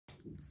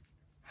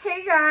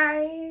Hey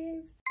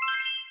guys!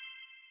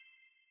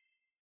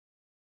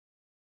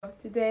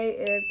 Today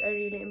is a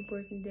really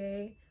important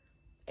day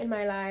in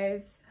my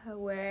life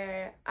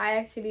where I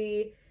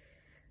actually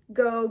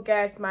go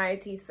get my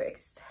teeth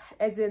fixed,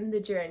 as in the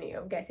journey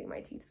of getting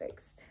my teeth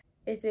fixed.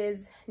 It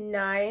is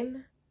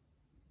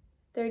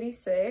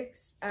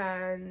 9:36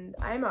 and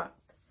I'm up,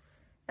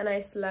 and I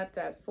slept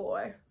at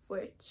 4,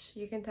 which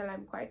you can tell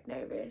I'm quite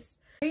nervous.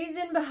 The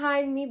reason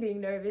behind me being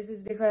nervous is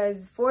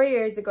because 4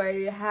 years ago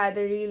I had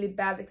a really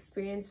bad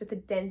experience with a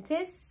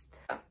dentist.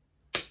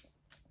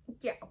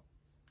 Yeah.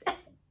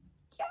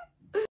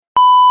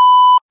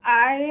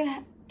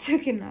 I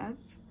took a nap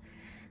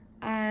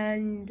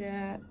and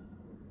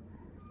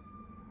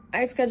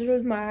I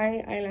scheduled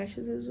my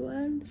eyelashes as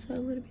well, so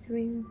I'm gonna be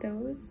doing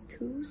those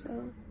too, so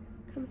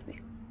come with me.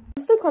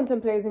 I'm still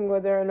contemplating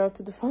whether or not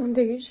to do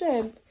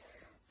foundation,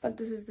 but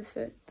this is the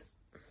fit.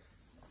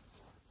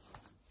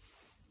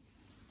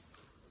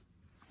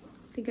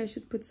 I think I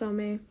should put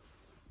some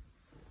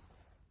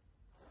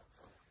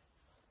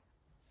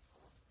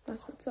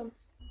Let's put some.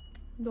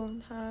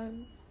 Don't have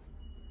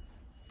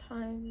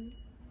time.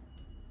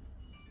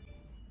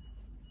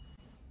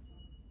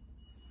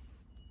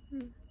 I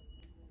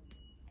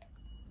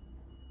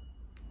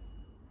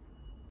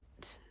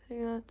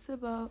think that's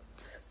about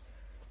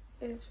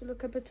it. We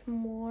look a bit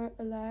more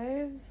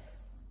alive.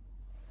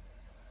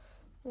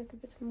 Look a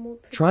bit more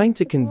presentable. Trying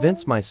to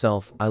convince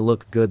myself I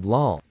look good,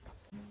 lol.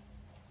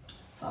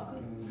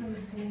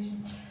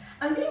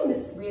 I'm feeling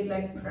this weird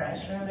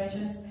pressure, and I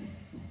just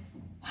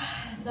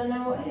don't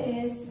know what it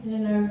is. I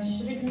don't know if I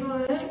should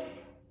ignore it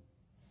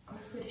or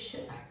if we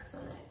should act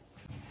on it.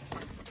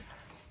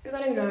 We're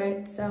gonna ignore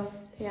it, so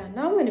yeah,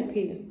 now I'm gonna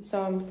pee,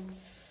 so I'll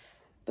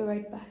be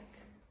right back.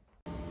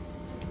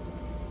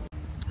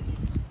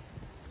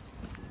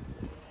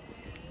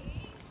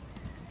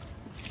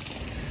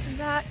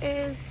 That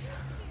is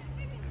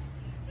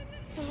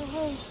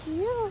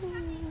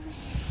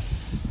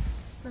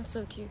that's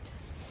so cute.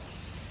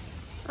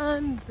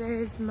 And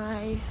there's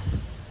my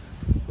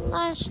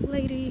lash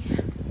lady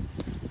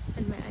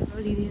and my eyebrow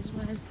lady as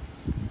well.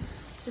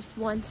 Just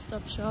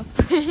one-stop shop.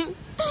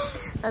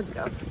 Let's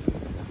go.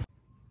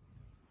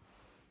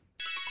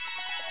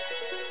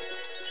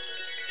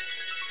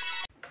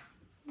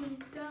 I'm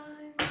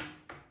done.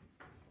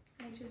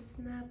 I just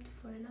snapped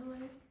for an hour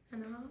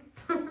and a half.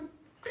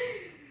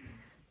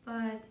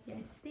 But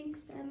yes,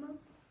 thanks to Emma.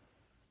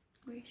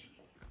 Where is she?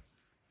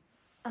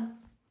 Oh.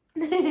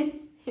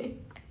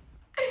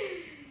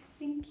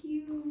 Thank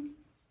you.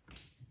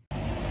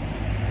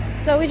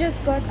 So we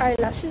just got our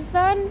lashes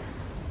done.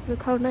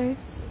 Look how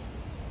nice.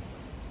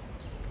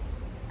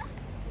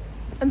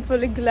 I'm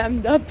fully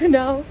glammed up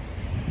now.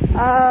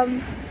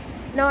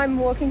 Now I'm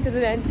walking to the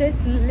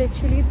dentist.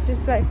 Literally, it's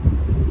just like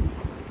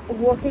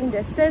walking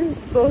distance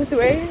both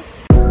ways.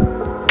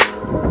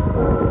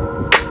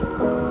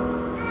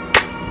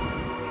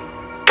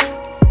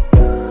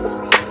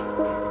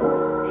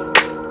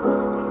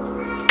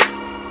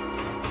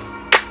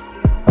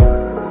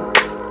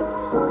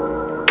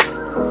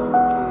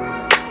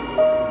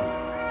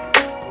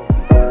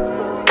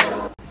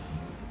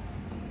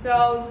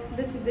 So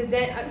this is the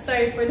I'm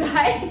sorry for the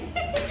height.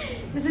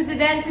 This is the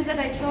dentist that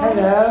I chose.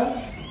 Hello.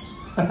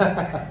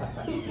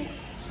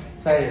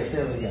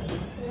 There we go.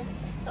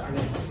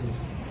 Let's see.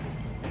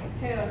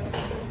 Hello.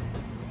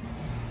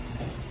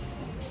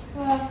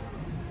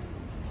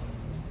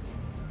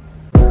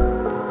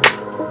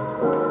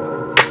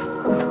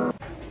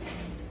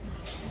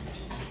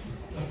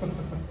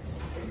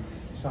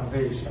 Sound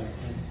very shy.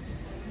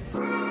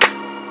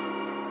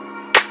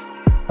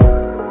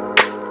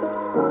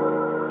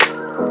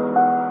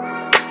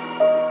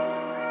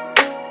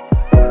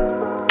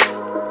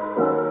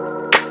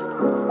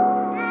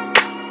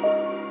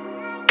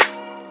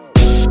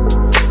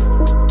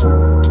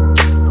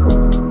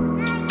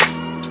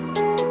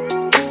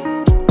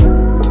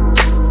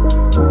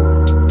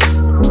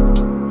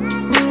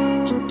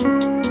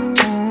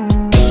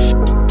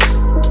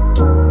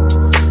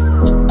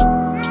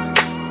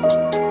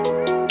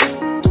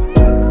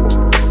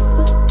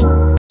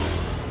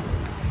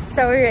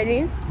 So we're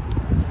ready.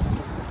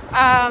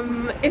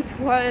 It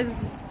was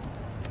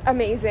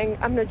amazing.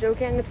 I'm not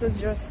joking. It was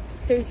just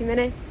 30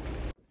 minutes.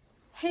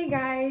 Hey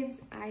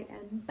guys, I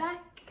am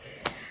back.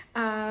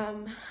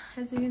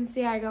 As you can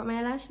see, I got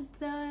my lashes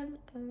done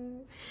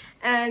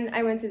and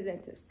I went to the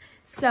dentist.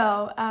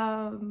 So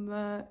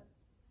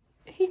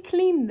he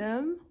cleaned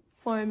them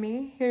for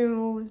me. He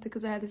removed,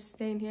 because I had a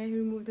stain here, he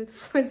removed it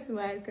as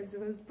well because it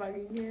was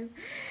bugging him.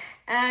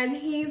 And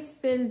he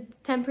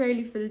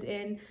temporarily filled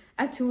in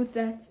a tooth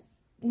that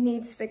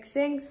needs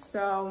fixing,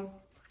 so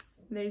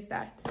there's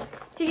that.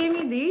 He gave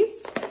me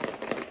these,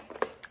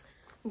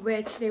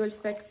 which they will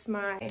fix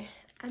my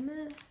I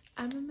don't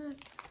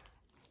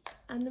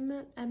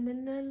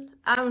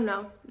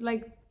know,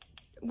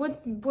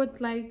 what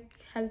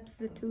helps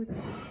the tooth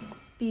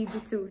be the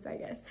tooth, I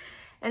guess.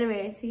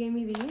 Anyways, he gave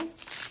me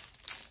these,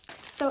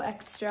 so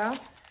extra.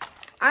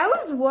 I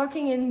was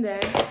walking in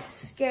there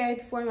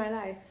scared for my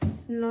life,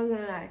 not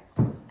gonna lie.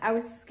 I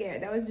was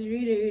scared. I was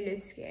really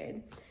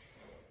scared.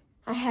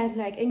 I had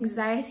like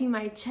anxiety.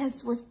 My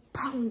chest was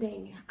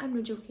pounding. I'm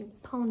not joking,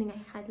 pounding.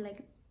 I had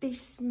like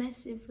this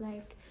massive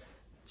like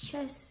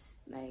chest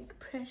like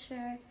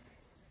pressure.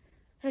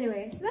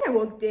 Anyway, so then I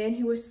walked in.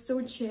 He was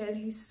so chill.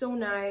 He's so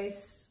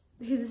nice.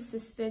 His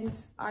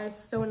assistants are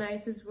so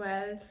nice as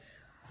well.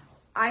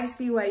 I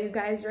see why you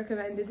guys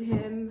recommended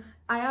him.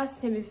 I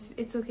asked him if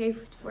it's okay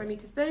for me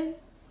to film.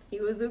 He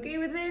was okay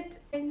with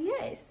it. And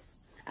yes,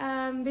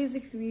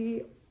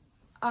 basically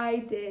I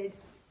did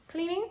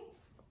cleaning.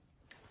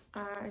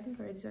 I think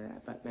I already said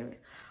that, but anyways,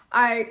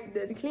 I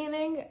did the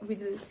cleaning, we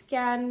did a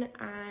scan,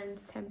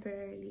 and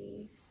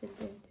temporarily filled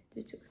in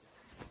the tooth.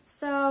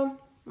 So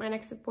my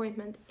next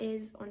appointment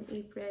is on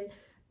April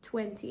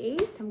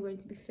 28th. I'm going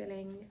to be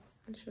filling.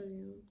 I'll show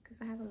you because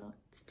I have a lot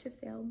to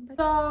film.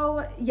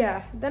 So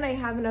yeah, then I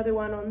have another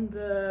one on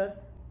the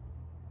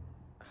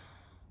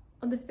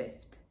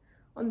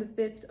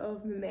 5th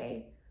of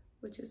May,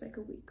 which is like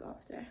a week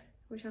after,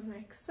 which I'm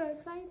like so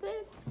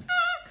excited.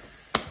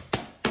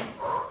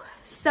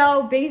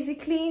 So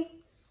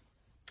basically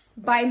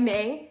by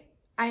May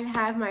I'll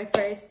have my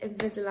first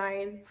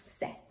Invisalign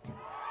set.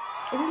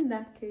 Isn't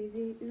that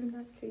crazy? Isn't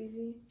that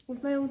crazy?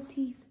 With my own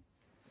teeth,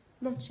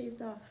 not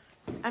shaved off.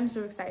 I'm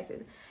so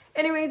excited.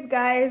 Anyways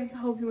guys,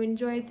 hope you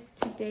enjoyed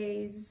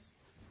today's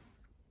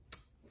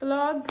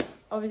vlog.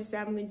 Obviously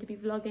I'm going to be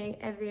vlogging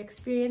every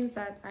experience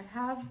that I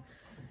have,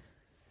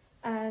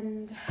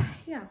 and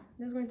yeah,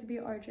 this is going to be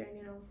our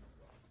journey now.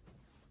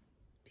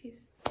 Peace.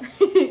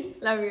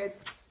 Love you guys.